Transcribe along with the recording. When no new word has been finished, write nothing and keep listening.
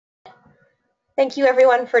Thank you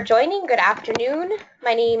everyone for joining. Good afternoon.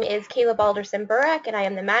 My name is Kayla Balderson-Burak and I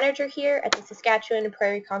am the manager here at the Saskatchewan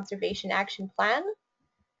Prairie Conservation Action Plan.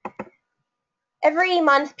 Every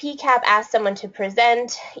month, PCAP asks someone to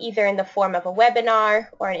present, either in the form of a webinar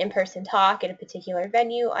or an in-person talk at a particular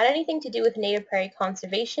venue on anything to do with native prairie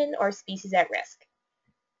conservation or species at risk.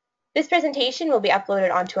 This presentation will be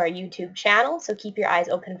uploaded onto our YouTube channel, so keep your eyes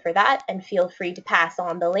open for that and feel free to pass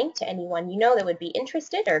on the link to anyone you know that would be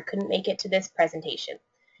interested or couldn't make it to this presentation.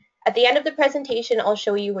 At the end of the presentation, I'll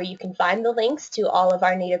show you where you can find the links to all of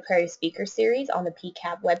our Native Prairie Speaker Series on the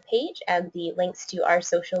PCAP webpage and the links to our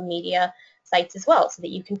social media sites as well, so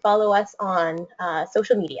that you can follow us on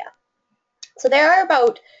social media. So there are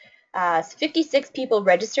about 56 people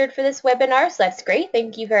registered for this webinar, so that's great.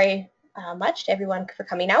 Thank you very much to everyone for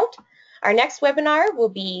coming out. Our next webinar will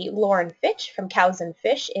be Lauren Fitch from Cows and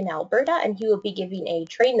Fish in Alberta, and he will be giving a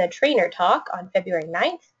Train the Trainer talk on February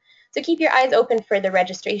 9th. So keep your eyes open for the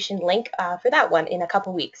registration link for that one in a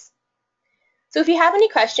couple weeks. So if you have any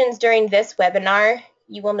questions during this webinar,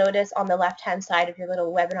 you will notice on the left-hand side of your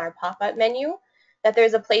little webinar pop-up menu that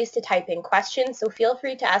there's a place to type in questions. So feel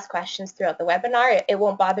free to ask questions throughout the webinar. It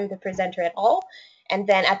won't bother the presenter at all. And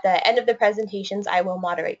then at the end of the presentations, I will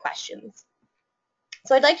moderate questions.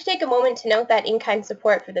 So I'd like to take a moment to note that in-kind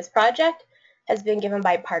support for this project has been given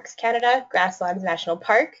by Parks Canada, Grasslands National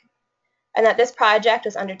Park, and that this project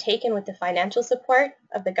was undertaken with the financial support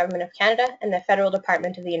of the Government of Canada and the Federal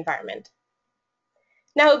Department of the Environment.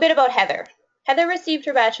 Now a bit about Heather. Heather received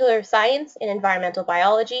her Bachelor of Science in Environmental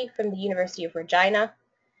Biology from the University of Regina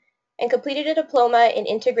and completed a diploma in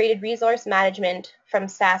Integrated Resource Management from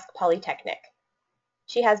Sask Polytechnic.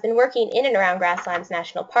 She has been working in and around Grasslands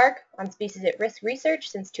National Park on species at risk research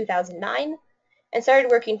since 2009 and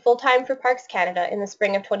started working full-time for Parks Canada in the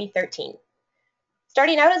spring of 2013.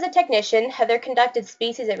 Starting out as a technician, Heather conducted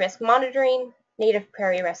species at risk monitoring, native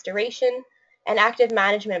prairie restoration, and active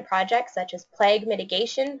management projects such as plague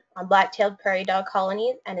mitigation on black-tailed prairie dog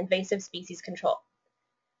colonies and invasive species control.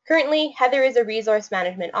 Currently, Heather is a resource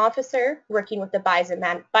management officer working with the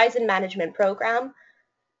Bison Management Program,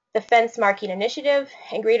 the Fence Marking Initiative,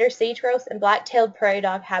 and Greater Sage-Grouse and Black-tailed Prairie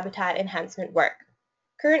Dog Habitat Enhancement work.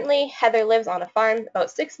 Currently, Heather lives on a farm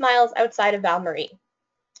about 6 miles outside of Val-Marie.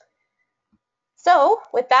 So,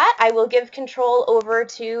 with that, I will give control over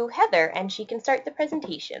to Heather, and she can start the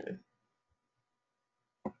presentation.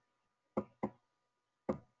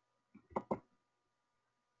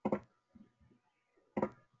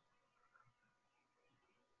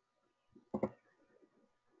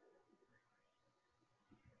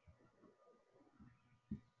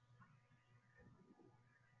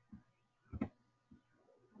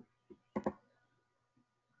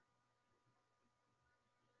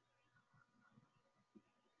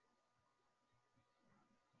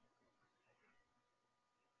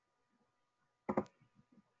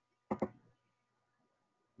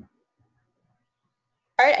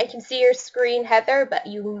 All right, I can see your screen, Heather, but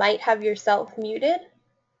you might have yourself muted.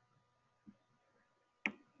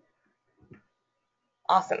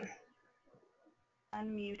 Awesome.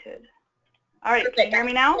 Unmuted. All right, Can you hear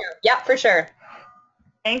me now? Yeah, for sure.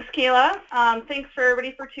 Thanks, Kayla. Thanks for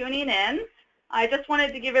everybody for tuning in. I just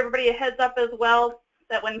wanted to give everybody a heads up as well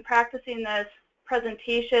that when practicing this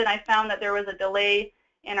presentation, I found that there was a delay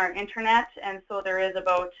in our internet, and so there is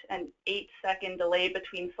about an 8-second delay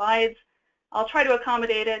between slides. I'll try to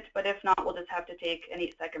accommodate it, but if not, we'll just have to take an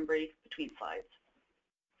 8-second break between slides.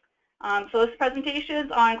 So this presentation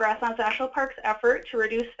is on Grasslands National Park's effort to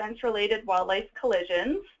reduce fence-related wildlife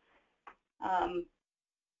collisions. I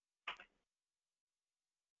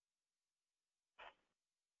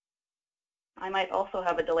might also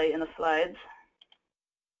have a delay in the slides.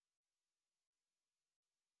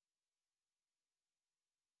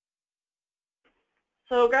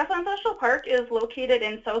 So Grasslands National Park is located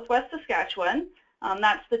in southwest Saskatchewan.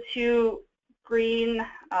 That's the 2 green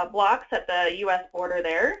blocks at the U.S. border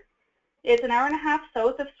there. It's an hour-and-a-half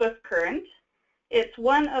south of Swift Current. It's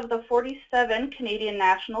one of the 47 Canadian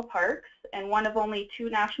national parks and one of only 2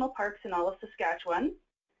 national parks in all of Saskatchewan.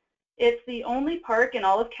 It's the only park in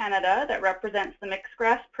all of Canada that represents the mixed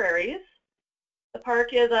grass prairies. The park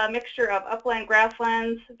is a mixture of upland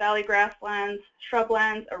grasslands, valley grasslands,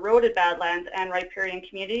 shrublands, eroded badlands, and riparian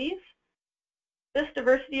communities. This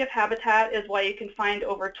diversity of habitat is why you can find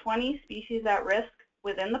over 20 species at risk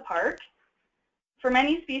within the park. For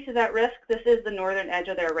many species at risk, this is the northern edge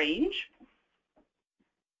of their range.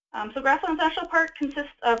 So Grasslands National Park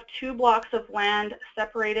consists of 2 blocks of land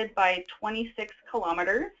separated by 26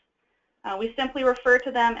 kilometers. We simply refer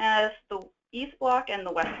to them as the East Block and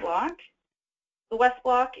the West Block. The West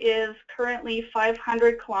Block is currently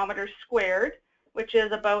 500 kilometers squared, which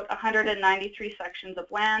is about 193 sections of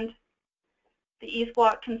land. The East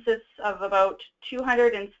Block consists of about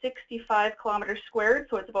 265 kilometers squared,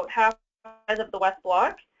 so it's about half the size of the West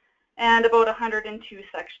Block, and about 102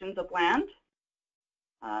 sections of land.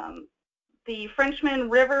 The Frenchman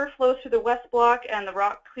River flows through the West Block, and the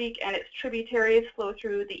Rock Creek and its tributaries flow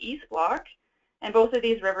through the East Block, and both of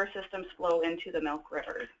these river systems flow into the Milk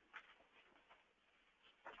River.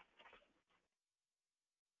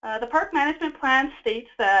 The Park Management Plan states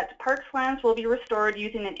that parks lands will be restored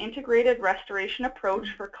using an integrated restoration approach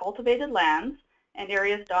for cultivated lands and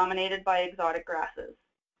areas dominated by exotic grasses.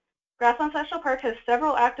 Grasslands National Park has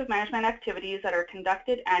several active management activities that are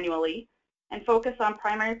conducted annually and focus on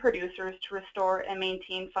primary producers to restore and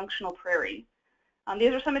maintain functional prairie.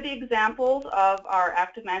 These are some of the examples of our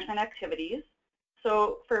active management activities.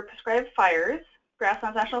 So for prescribed fires,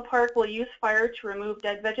 Grasslands National Park will use fire to remove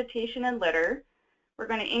dead vegetation and litter. We're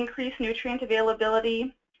going to increase nutrient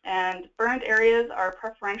availability, and burned areas are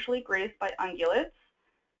preferentially grazed by ungulates.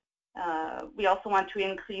 We also want to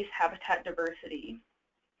increase habitat diversity.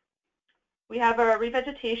 We have a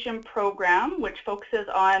revegetation program which focuses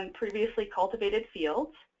on previously cultivated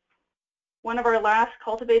fields. One of our last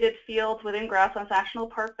cultivated fields within Grasslands National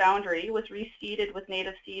Park boundary was reseeded with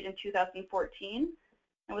native seed in 2014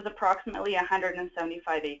 and was approximately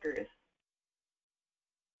 175 acres.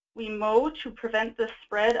 We mow to prevent the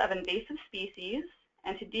spread of invasive species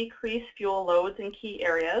and to decrease fuel loads in key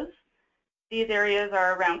areas. These areas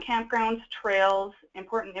are around campgrounds, trails,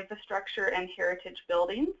 important infrastructure, and heritage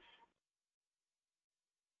buildings.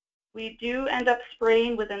 We do end up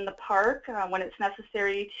spraying within the park when it's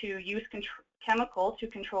necessary to use chemical to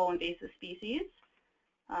control invasive species.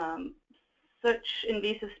 Such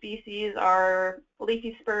invasive species are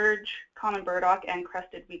leafy spurge, common burdock, and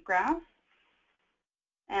crested wheatgrass.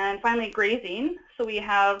 And finally, grazing. So we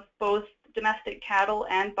have both domestic cattle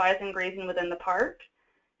and bison grazing within the park.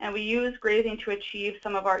 And we use grazing to achieve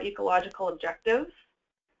some of our ecological objectives.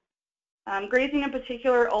 Grazing in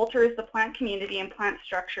particular alters the plant community and plant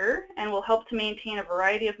structure and will help to maintain a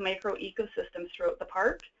variety of micro ecosystems throughout the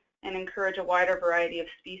park and encourage a wider variety of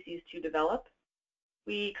species to develop.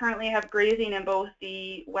 We currently have grazing in both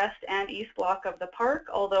the west and east block of the park,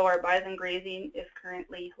 although our bison grazing is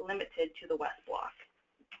currently limited to the west block.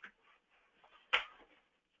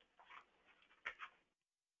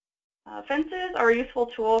 Fences are a useful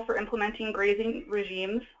tool for implementing grazing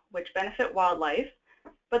regimes which benefit wildlife,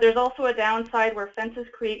 but there's also a downside where fences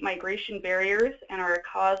create migration barriers and are a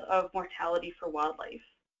cause of mortality for wildlife.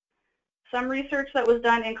 Some research that was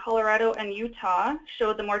done in Colorado and Utah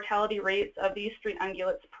showed the mortality rates of these street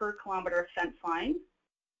ungulates per kilometer of fence line.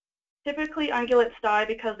 Typically, ungulates die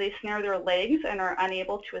because they snare their legs and are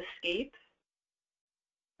unable to escape.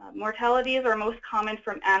 Mortalities are most common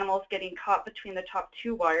from animals getting caught between the top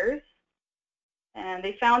two wires. And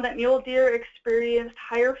they found that mule deer experienced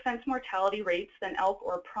higher fence mortality rates than elk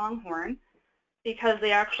or pronghorn because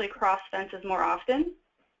they actually cross fences more often.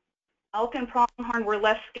 Elk and pronghorn were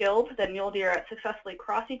less skilled than mule deer at successfully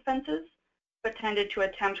crossing fences, but tended to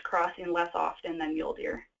attempt crossing less often than mule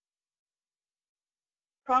deer.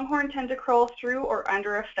 Pronghorn tend to crawl through or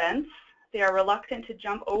under a fence. They are reluctant to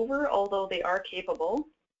jump over, although they are capable.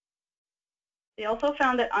 They also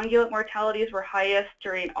found that ungulate mortalities were highest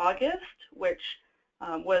during August, which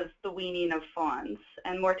was the weaning of fawns,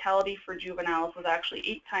 and mortality for juveniles was actually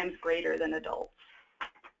 8 times greater than adults.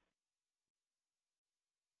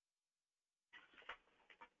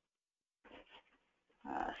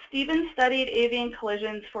 Stevens studied avian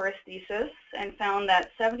collisions foresthesis and found that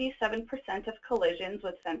 77% of collisions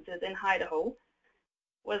with fences in Idaho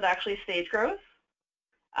was actually sage growth.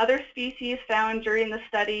 Other species found during the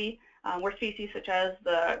study were species such as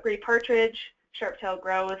the gray partridge, sharp-tailed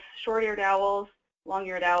grouse, short-eared owls,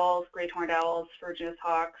 long-eared owls, great-horned owls, Virginius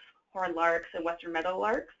hawks, horned larks, and western meadow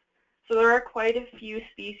larks. So there are quite a few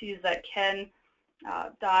species that can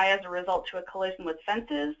die as a result to a collision with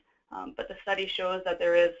fences, but the study shows that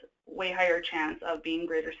there is way higher chance of being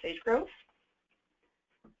greater sage growth.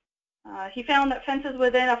 He found that fences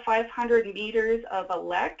within a 500 meters of a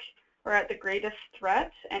lek are at the greatest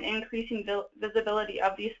threat, and increasing visibility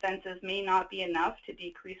of these fences may not be enough to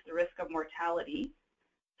decrease the risk of mortality.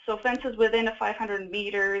 So fences within a 500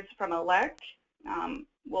 meters from a lek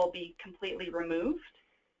will be completely removed.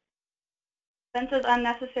 Fences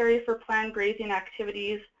unnecessary for planned grazing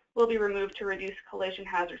activities will be removed to reduce collision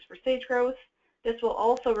hazards for sage grouse. This will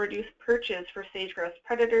also reduce perches for sage grouse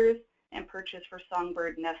predators and perches for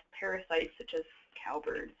songbird nest parasites such as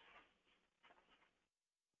cowbirds.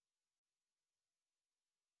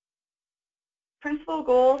 Principal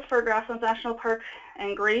goals for Grasslands National Park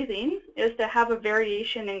and grazing is to have a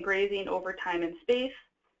variation in grazing over time and space.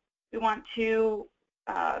 We want to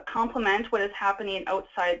complement what is happening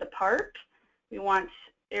outside the park. We want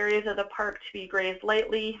areas of the park to be grazed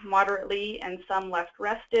lightly, moderately, and some left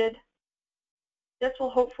rested. This will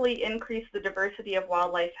hopefully increase the diversity of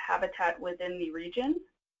wildlife habitat within the region.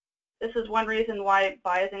 This is one reason why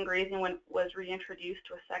bison grazing was reintroduced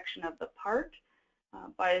to a section of the park.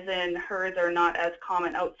 Bison herds are not as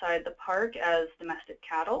common outside the park as domestic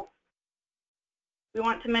cattle. We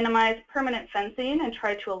want to minimize permanent fencing and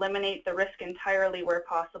try to eliminate the risk entirely where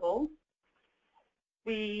possible.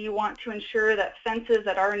 We want to ensure that fences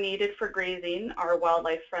that are needed for grazing are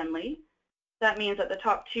wildlife friendly. That means that the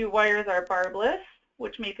top 2 wires are barbless,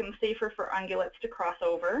 which make them safer for ungulates to cross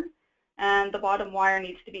over, and the bottom wire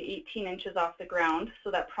needs to be 18 inches off the ground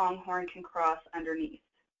so that pronghorn can cross underneath.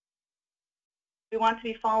 We want to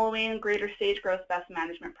be following greater sage-grouse best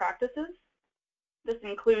management practices. This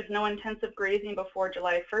includes no intensive grazing before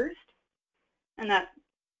July 1st, and that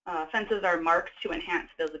fences are marked to enhance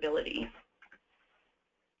visibility.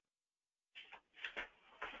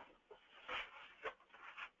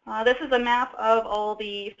 This is a map of all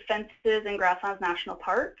the fences in Grasslands National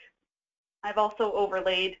Park. I've also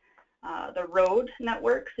overlaid the road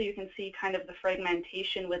network so you can see kind of the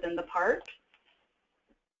fragmentation within the park.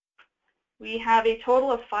 We have a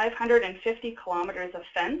total of 550 kilometers of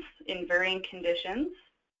fence in varying conditions.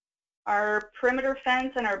 Our perimeter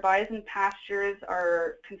fence and our bison pastures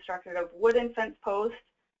are constructed of wooden fence posts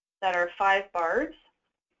that are 5 bars.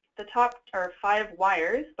 The top are 5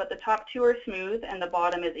 wires, but the top 2 are smooth and the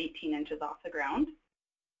bottom is 18 inches off the ground.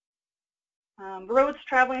 Roads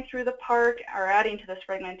traveling through the park are adding to this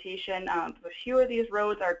fragmentation. A few of these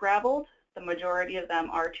roads are graveled. The majority of them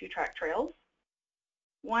are 2-track trails.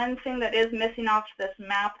 One thing that is missing off this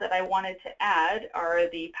map that I wanted to add are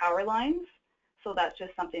the power lines. So that's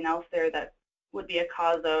just something else there that would be a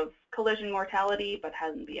cause of collision mortality but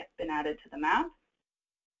hasn't been added to the map.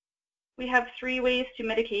 We have 3 ways to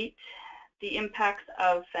mitigate the impacts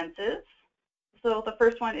of fences. So the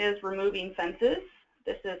first one is removing fences.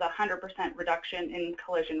 This is a 100% reduction in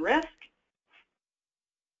collision risk.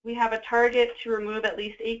 We have a target to remove at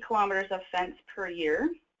least 8 kilometers of fence per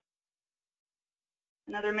year.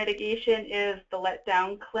 Another mitigation is the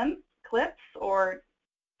let-down clips, or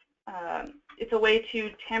it's a way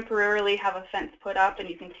to temporarily have a fence put up and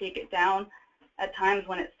you can take it down at times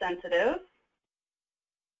when it's sensitive.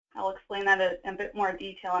 I'll explain that in a bit more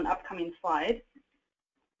detail in upcoming slides.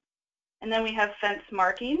 And then we have fence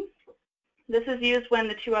marking. This is used when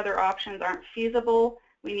the 2 other options aren't feasible.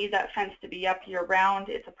 We need that fence to be up year-round.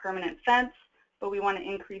 It's a permanent fence, but we want to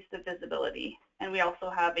increase the visibility. And we also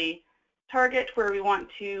have a target where we want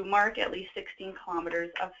to mark at least 16 kilometers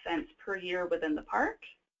of fence per year within the park.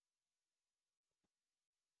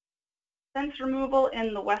 Fence removal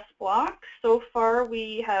in the West Block. So far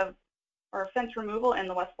we have our fence removal in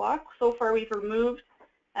the West Block. So far we've removed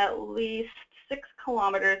at least 6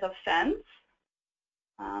 kilometers of fence.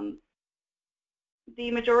 The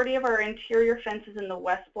majority of our interior fences in the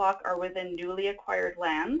West Block are within newly acquired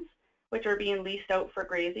lands, which are being leased out for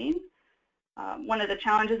grazing. One of the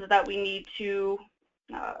challenges is that we need to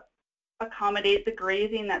accommodate the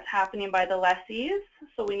grazing that's happening by the lessees,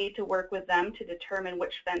 so we need to work with them to determine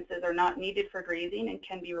which fences are not needed for grazing and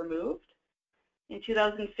can be removed. In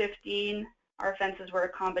 2015, our fences were a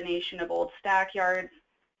combination of old stackyards,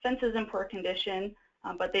 fences in poor condition,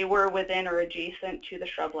 but they were within or adjacent to the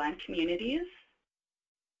shrubland communities.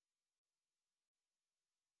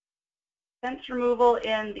 Fence removal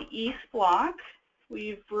in the East Block.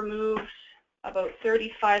 We've removed about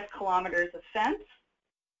 35 kilometers of fence.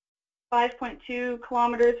 5.2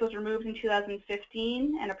 kilometers was removed in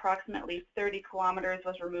 2015 and approximately 30 kilometers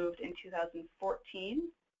was removed in 2014.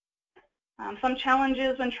 Some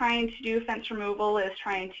challenges when trying to do fence removal is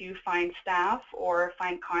trying to find staff or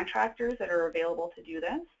find contractors that are available to do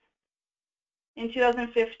this. In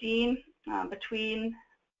 2015,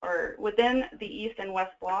 within the East and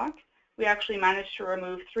West Block, we actually managed to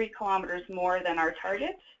remove 3 kilometers more than our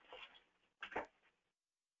target.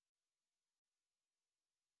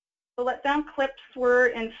 The let-down clips were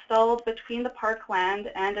installed between the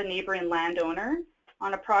parkland and a neighboring landowner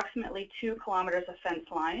on approximately 2 kilometers of fence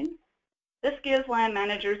line. This gives land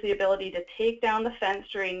managers the ability to take down the fence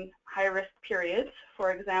during high-risk periods,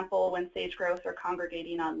 for example, when sage-grouse are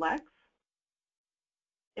congregating on leks.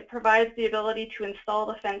 It provides the ability to install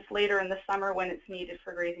the fence later in the summer when it's needed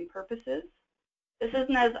for grazing purposes. This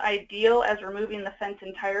isn't as ideal as removing the fence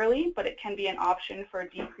entirely, but it can be an option for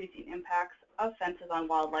decreasing impacts of fences on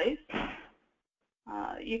wildlife.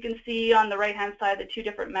 You can see on the right-hand side the two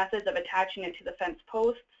different methods of attaching it to the fence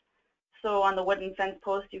posts. So on the wooden fence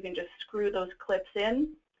post, you can just screw those clips in.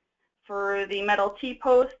 For the metal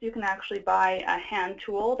T-post, you can actually buy a hand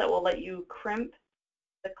tool that will let you crimp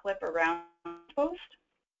the clip around the post.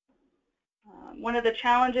 One of the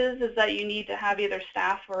challenges is that you need to have either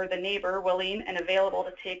staff or the neighbor willing and available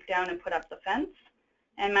to take down and put up the fence,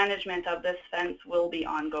 and management of this fence will be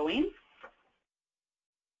ongoing.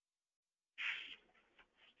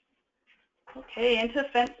 Okay, into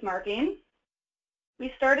fence marking.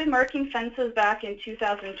 We started marking fences back in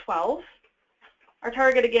 2012. Our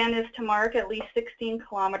target again is to mark at least 16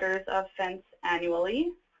 kilometers of fence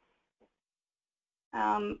annually.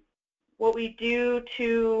 What we do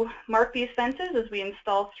to mark these fences is we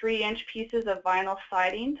install 3-inch pieces of vinyl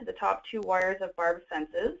siding to the top 2 wires of barbed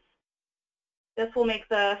fences. This will make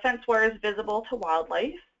the fence wires visible to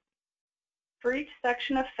wildlife. For each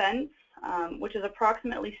section of fence, which is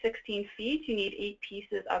approximately 16 feet, you need 8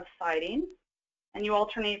 pieces of siding, and you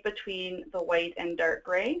alternate between the white and dark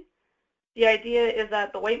gray. The idea is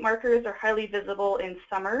that the white markers are highly visible in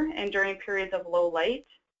summer and during periods of low light,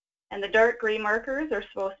 and the dark gray markers are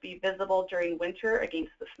supposed to be visible during winter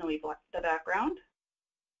against the snowy background.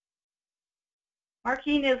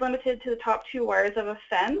 Marking is limited to the top 2 wires of a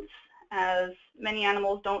fence, as many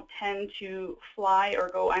animals don't tend to fly or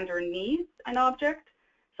go underneath an object,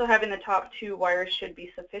 so having the top 2 wires should be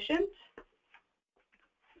sufficient.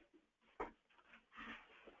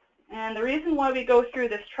 And the reason why we go through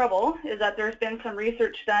this trouble is that there's been some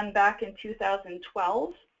research done back in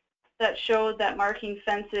 2012 that showed that marking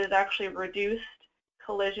fences actually reduced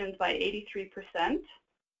collisions by 83%.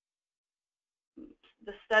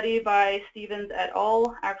 The study by Stevens et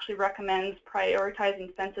al. Actually recommends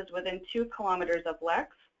prioritizing fences within 2 kilometers of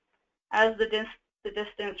leks. As the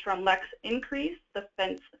distance from leks increase, the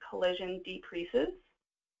fence collision decreases.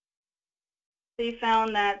 They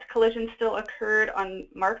found that collisions still occurred on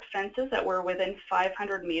marked fences that were within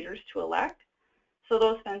 500 meters to a lek. So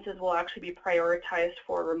those fences will actually be prioritized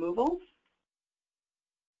for removal.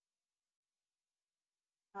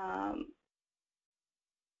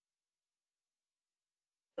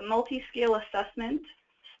 The multi-scale assessment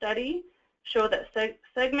study showed that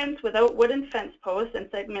segments without wooden fence posts and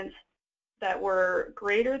segments that were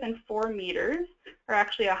greater than 4 meters are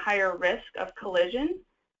actually a higher risk of collision.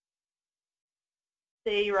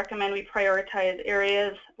 They recommend we prioritize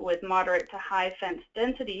areas with moderate to high fence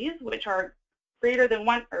densities, which are greater than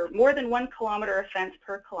more than 1 kilometer of fence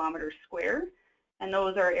per kilometer square, and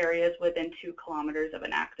those are areas within 2 kilometers of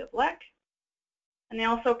an active lek. And they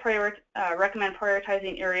also recommend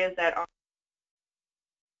prioritizing areas that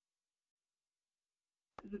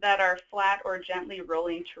are flat or gently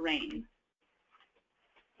rolling terrain.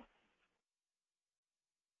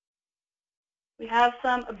 We have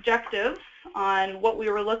some objectives on what we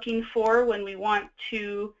were looking for when we want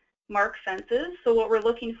to mark fences. So what we're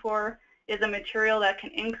looking for is a material that can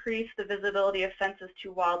increase the visibility of fences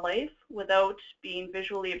to wildlife without being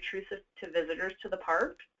visually obtrusive to visitors to the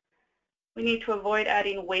park. We need to avoid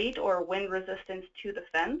adding weight or wind resistance to the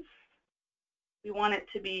fence. We want it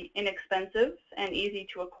to be inexpensive and easy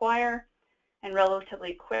to acquire and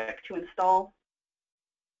relatively quick to install.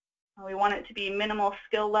 We want it to be minimal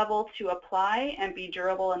skill level to apply and be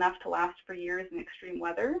durable enough to last for years in extreme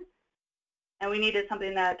weather. And we needed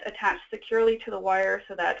something that attached securely to the wire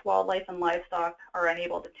so that wildlife and livestock are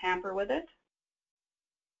unable to tamper with it.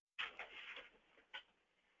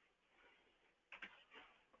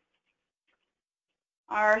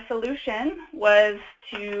 Our solution was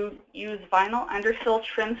to use vinyl undersill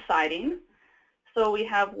trim siding. So we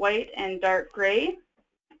have white and dark gray.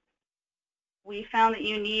 We found that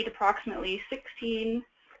you need approximately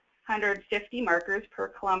 1,650 markers per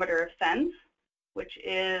kilometer of fence, which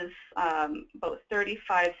is about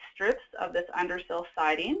 35 strips of this undersill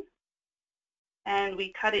siding. And we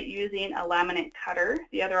cut it using a laminate cutter.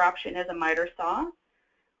 The other option is a miter saw.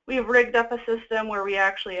 We've rigged up a system where we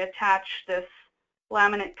actually attach this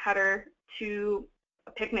laminate cutter to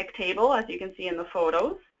a picnic table, as you can see in the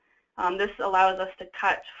photos. This allows us to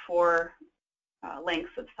cut for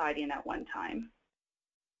lengths of siding at one time.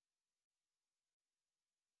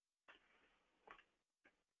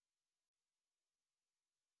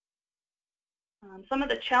 Some of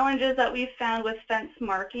the challenges that we've found with fence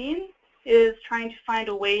marking is trying to find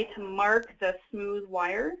a way to mark the smooth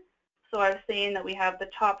wire. So I was saying that we have the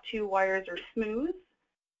top 2 wires are smooth,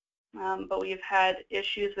 but we've had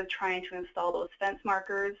issues with trying to install those fence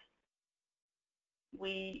markers.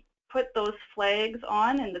 We put those flags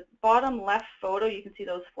on. In the bottom left photo, you can see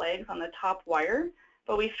those flags on the top wire,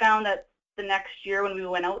 but we found that the next year when we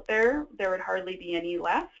went out there, there would hardly be any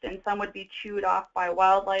left, and some would be chewed off by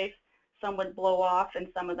wildlife, some would blow off, and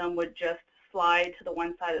some of them would just slide to the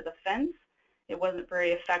one side of the fence. It wasn't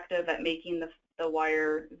very effective at making the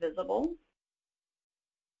wire visible.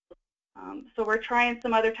 So we're trying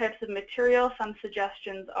some other types of material. Some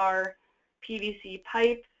suggestions are PVC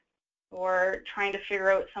pipe, or trying to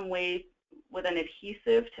figure out some way with an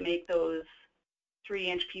adhesive to make those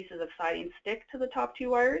 3-inch pieces of siding stick to the top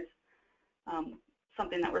 2 wires.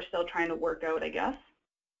 Something that we're still trying to work out, I guess.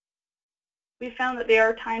 We found that they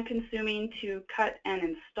are time-consuming to cut and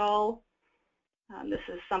install. This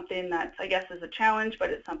is something that I guess is a challenge, but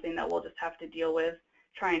it's something that we'll just have to deal with,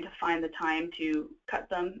 trying to find the time to cut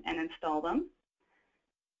them and install them.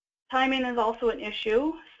 Timing is also an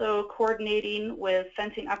issue, so coordinating with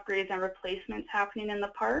fencing upgrades and replacements happening in the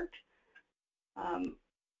park.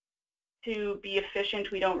 To be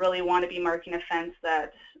efficient, we don't really want to be marking a fence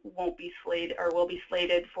that won't be slated or will be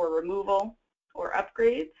slated for removal or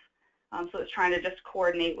upgrades. So it's trying to just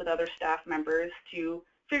coordinate with other staff members to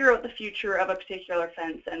figure out the future of a particular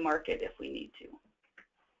fence and mark it if we need to.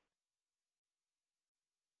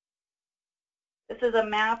 This is a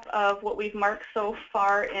map of what we've marked so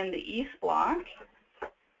far in the East Block.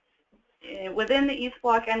 Within the East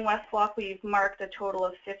Block and West Block, we've marked a total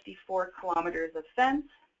of 54 kilometers of fence.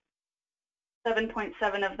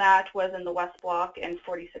 7.7 of that was in the West Block, and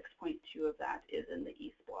 46.2 of that is in the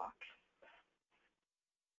East Block.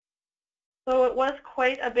 So it was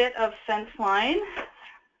quite a bit of fence line.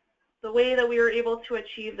 The way that we were able to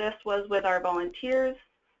achieve this was with our volunteers.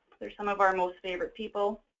 They're some of our most favorite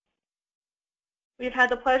people. We've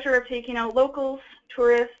had the pleasure of taking out locals,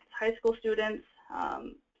 tourists, high school students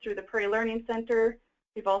through the Prairie Learning Center.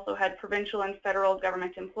 We've also had provincial and federal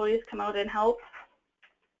government employees come out and help.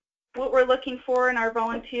 What we're looking for in our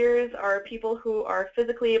volunteers are people who are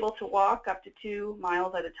physically able to walk up to 2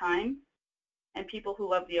 miles at a time, and people who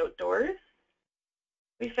love the outdoors.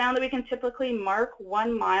 We found that we can typically mark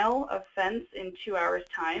 1 mile of fence in 2 hours'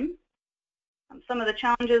 time. Some of the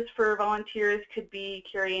challenges for volunteers could be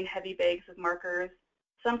carrying heavy bags of markers.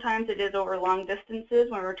 Sometimes it is over long distances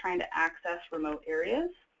when we're trying to access remote areas.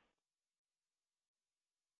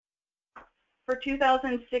 For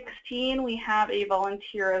 2016, we have a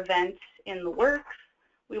volunteer event in the works.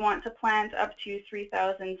 We want to plant up to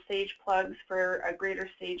 3,000 sage plugs for a greater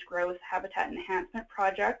sage growth habitat enhancement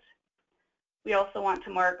project. We also want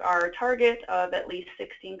to mark our target of at least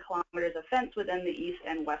 16 kilometers of fence within the East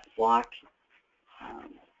and West Block.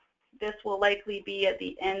 This will likely be at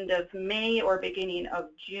the end of May or beginning of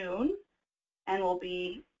June, and we'll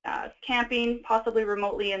be camping, possibly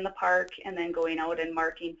remotely in the park, and then going out and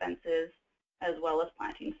marking fences as well as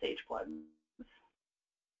planting sage plugs.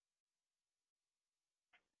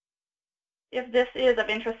 If this is of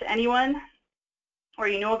interest to anyone, or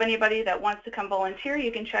you know of anybody that wants to come volunteer,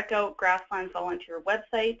 you can check out Grasslands volunteer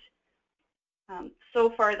website. So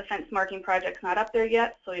far, the fence marking project's not up there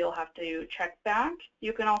yet, so you'll have to check back.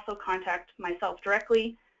 You can also contact myself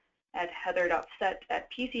directly at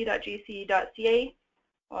heather.set@pc.gc.ca.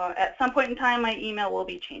 At some point in time, my email will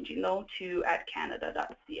be changing, though, to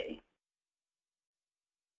 @canada.ca.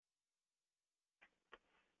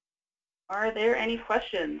 Are there any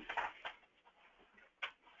questions?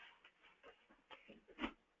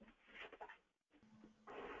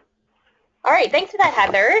 All right, thanks for that,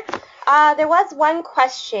 Heather. There was one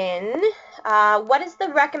question. What is the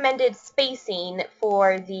recommended spacing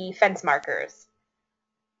for the fence markers?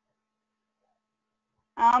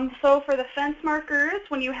 So for the fence markers,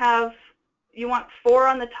 when you want 4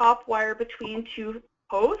 on the top wire between 2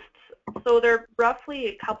 posts, so they're roughly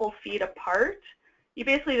a couple feet apart. You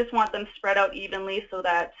basically just want them spread out evenly so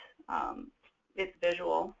that it's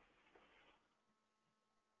visual.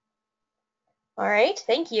 All right,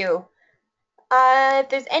 thank you. If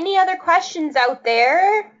there's any other questions out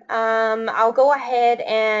there, I'll go ahead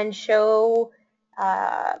and show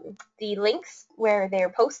the links where they're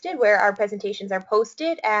posted, where our presentations are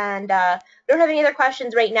posted. And we don't have any other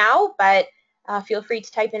questions right now, but feel free to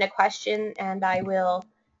type in a question and I will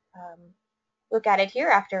look at it here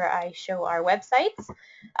after I show our websites.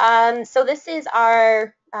 So this is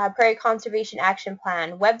our Prairie Conservation Action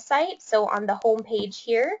Plan website. So on the home page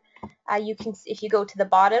here, you can, if you go to the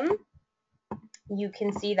bottom, you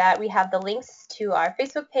can see that we have the links to our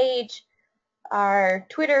Facebook page, our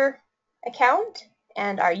Twitter account,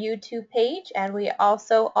 and our YouTube page, and we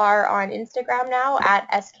also are on Instagram now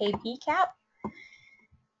at SKPCAP.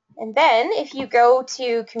 And then if you go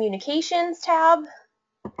to Communications tab,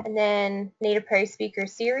 and then Native Prairie Speaker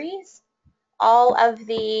Series, all of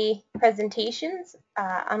the presentations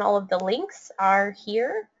and all of the links are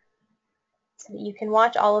here. so that you can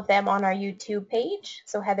watch all of them on our YouTube page.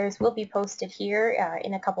 So Heather's will be posted here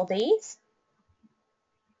in a couple days.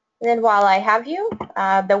 And then while I have you,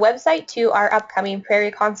 the website to our upcoming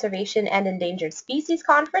Prairie Conservation and Endangered Species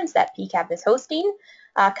Conference that PCAP is hosting,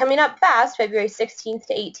 coming up fast, February 16th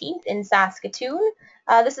to 18th in Saskatoon.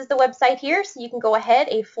 This is the website here, so you can go ahead.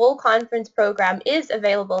 A full conference program is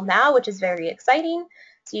available now, which is very exciting.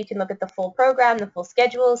 So you can look at the full program, the full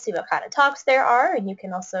schedule, see what kind of talks there are, and you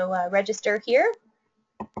can also register here.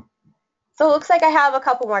 So it looks like I have a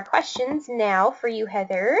couple more questions now for you,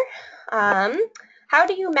 Heather. How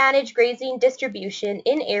do you manage grazing distribution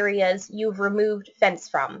in areas you've removed fence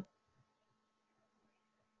from?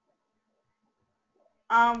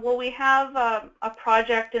 Well, we have a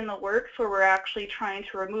project in the works where we're actually trying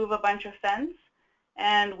to remove a bunch of fence,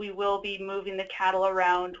 and we will be moving the cattle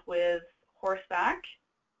around with horseback.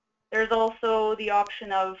 There's also the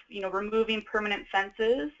option of, removing permanent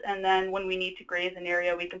fences, and then when we need to graze an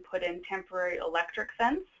area, we can put in temporary electric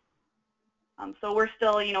fence. So we're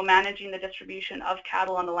still, managing the distribution of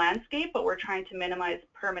cattle on the landscape, but we're trying to minimize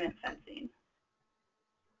permanent fencing.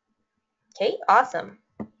 Okay, awesome.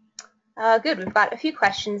 Good, we've got a few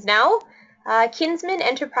questions now. Kinsman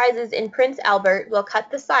Enterprises in Prince Albert will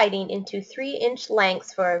cut the siding into 3-inch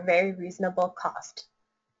lengths for a very reasonable cost.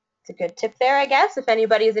 It's a good tip there, I guess, if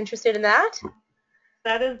anybody is interested in that.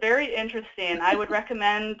 That is very interesting. I would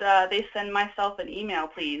recommend they send myself an email,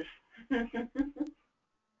 please.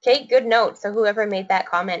 Okay, good note. So whoever made that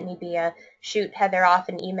comment, maybe shoot Heather off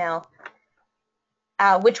an email,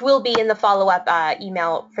 which will be in the follow-up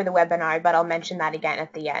email for the webinar, but I'll mention that again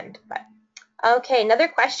at the end. But okay, another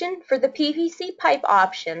question. For the PVC pipe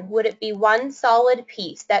option, would it be one solid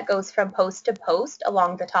piece that goes from post to post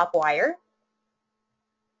along the top wire?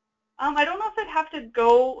 I don't know if I'd have to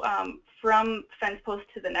go from fence post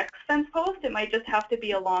to the next fence post. It might just have to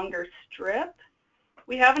be a longer strip.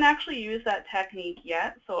 We haven't actually used that technique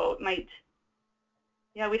yet, so it might,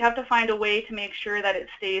 we'd have to find a way to make sure that it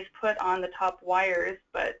stays put on the top wires,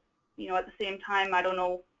 but, at the same time, I don't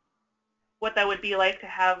know what that would be like to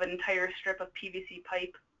have an entire strip of PVC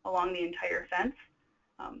pipe along the entire fence.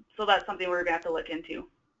 So that's something we're going to have to look into.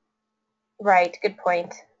 Right, good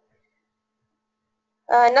point.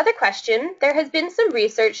 Another question. There has been some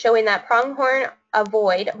research showing that pronghorn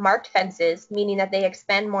avoid marked fences, meaning that they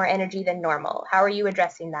expend more energy than normal. How are you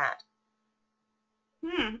addressing that?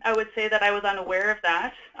 I would say that I was unaware of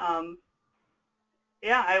that.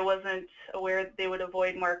 Yeah, I wasn't aware they would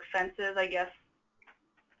avoid marked fences. I guess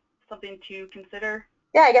something to consider.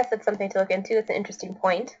 Yeah, I guess that's something to look into. It's an interesting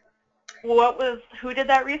point. Who did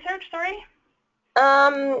that research, sorry?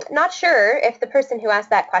 Not sure if the person who asked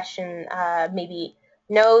that question maybe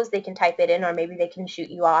knows. They can type it in, or maybe they can shoot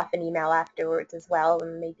you off an email afterwards as well,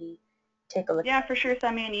 and maybe take a look. Yeah, for sure,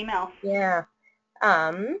 send me an email. Yeah.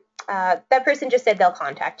 That person just said they'll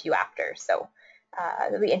contact you after, so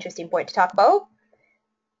that'll be an interesting point to talk about.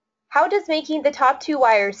 How does making the top 2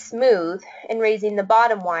 wires smooth and raising the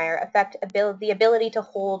bottom wire affect the ability to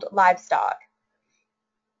hold livestock?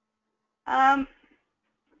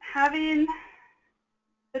 Having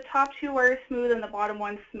the top 2 wires smooth and the bottom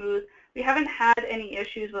one smooth, we haven't had any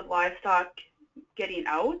issues with livestock getting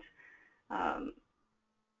out.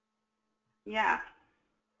 Yeah.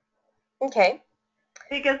 Okay. I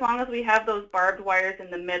think as long as we have those barbed wires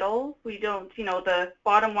in the middle, we don't, the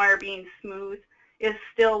bottom wire being smooth is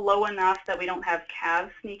still low enough that we don't have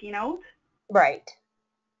calves sneaking out. Right.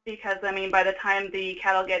 Because, I mean, by the time the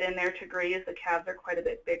cattle get in there to graze, the calves are quite a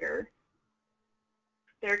bit bigger.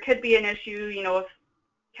 There could be an issue, if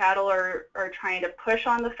cattle are trying to push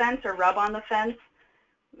on the fence or rub on the fence.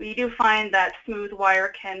 We do find that smooth wire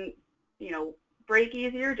can, break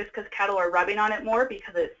easier just because cattle are rubbing on it more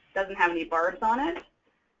because it doesn't have any barbs on it.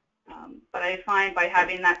 But I find by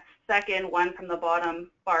having that second one from the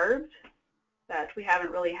bottom barbed that we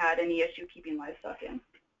haven't really had any issue keeping livestock in.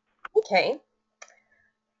 Okay.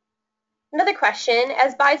 Another question,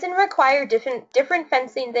 as bison require different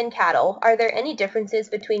fencing than cattle, are there any differences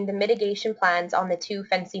between the mitigation plans on the 2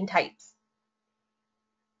 fencing types?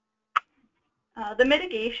 The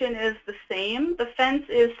mitigation is the same. The fence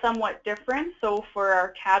is somewhat different. So for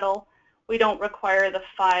our cattle, we don't require the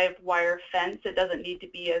 5-wire fence. It doesn't need to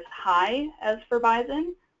be as high as for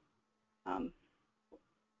bison.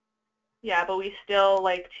 Yeah, but we still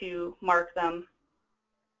like to mark them.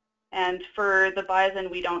 And for the bison,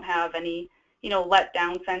 we don't have any, let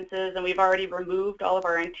down fences, and we've already removed all of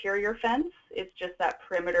our interior fence. It's just that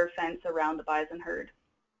perimeter fence around the bison herd.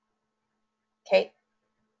 Okay.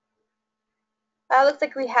 Looks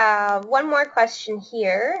like we have one more question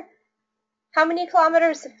here. How many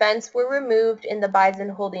kilometers of fence were removed in the bison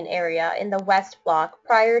holding area in the West Block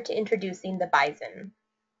prior to introducing the bison?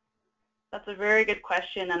 That's a very good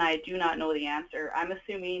question, and I do not know the answer. I'm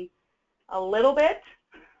assuming a little bit.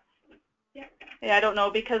 Yeah, I don't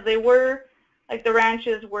know, because they were, like, the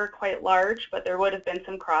ranches were quite large, but there would have been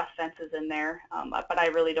some cross fences in there, but I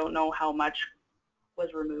really don't know how much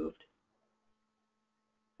was removed.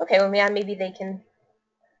 Okay, well, yeah, maybe they can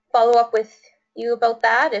follow up with you about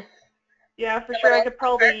that if. Yeah, for sure. I could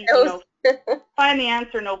probably, find the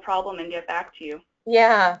answer, no problem, and get back to you.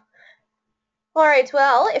 Yeah. All right,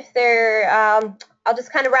 well, if there, I'll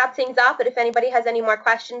just kind of wrap things up, but if anybody has any more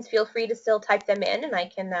questions, feel free to still type them in, and I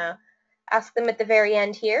can ask them at the very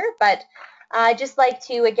end here. But I'd just like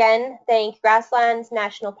to, again, thank Grasslands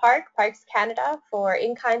National Park, Parks Canada, for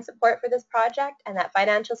in-kind support for this project, and that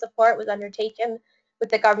financial support was undertaken with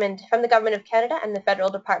the government, from the Government of Canada and the Federal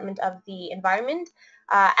Department of the Environment.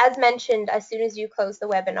 As mentioned, as soon as you close the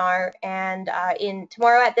webinar, and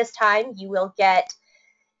tomorrow at this time, you will get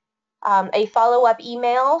a follow-up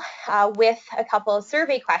email with a couple of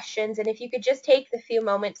survey questions, and if you could just take the few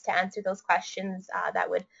moments to answer those questions, that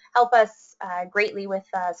would help us greatly with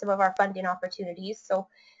some of our funding opportunities. So,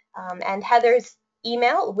 and Heather's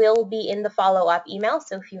email will be in the follow-up email,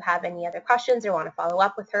 so if you have any other questions or want to follow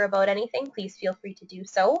up with her about anything, please feel free to do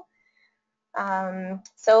so.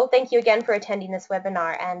 So thank you again for attending this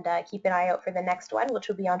webinar, and keep an eye out for the next one, which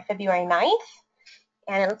will be on February 9th.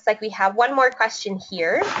 And it looks like we have one more question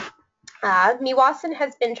here. Meewasin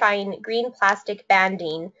has been trying green plastic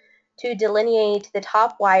banding to delineate the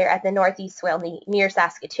top wire at the northeast swale near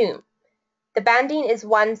Saskatoon. The banding is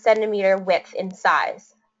 1 centimeter width in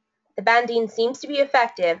size. The banding seems to be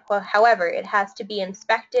effective, however, it has to be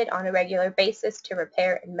inspected on a regular basis to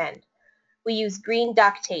repair and mend. We use green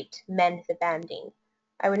duct tape to mend the banding.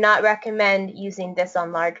 I would not recommend using this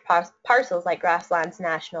on large parcels like Grasslands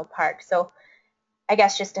National Park. So I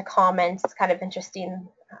guess just a comment, it's kind of interesting,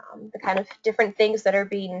 the kind of different things that are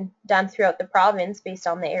being done throughout the province based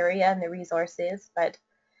on the area and the resources. But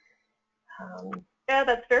yeah,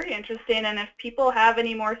 that's very interesting. And if people have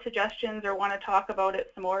any more suggestions or want to talk about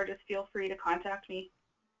it some more, just feel free to contact me.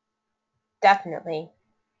 Definitely.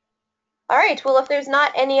 All right, well, if there's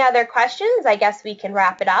not any other questions, I guess we can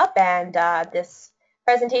wrap it up. And this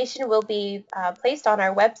presentation will be placed on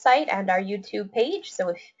our website and our YouTube page. So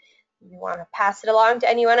if you want to pass it along to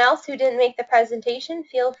anyone else who didn't make the presentation,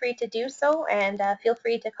 feel free to do so, and feel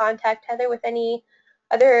free to contact Heather with any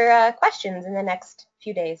other questions in the next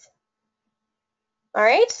few days. All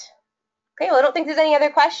right. Okay, well, I don't think there's any other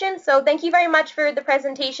questions, so thank you very much for the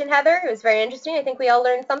presentation, Heather. It was very interesting. I think we all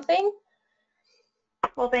learned something.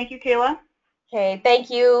 Well, thank you, Kayla. Okay, thank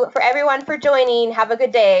you for everyone for joining. Have a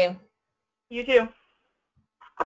good day. You too.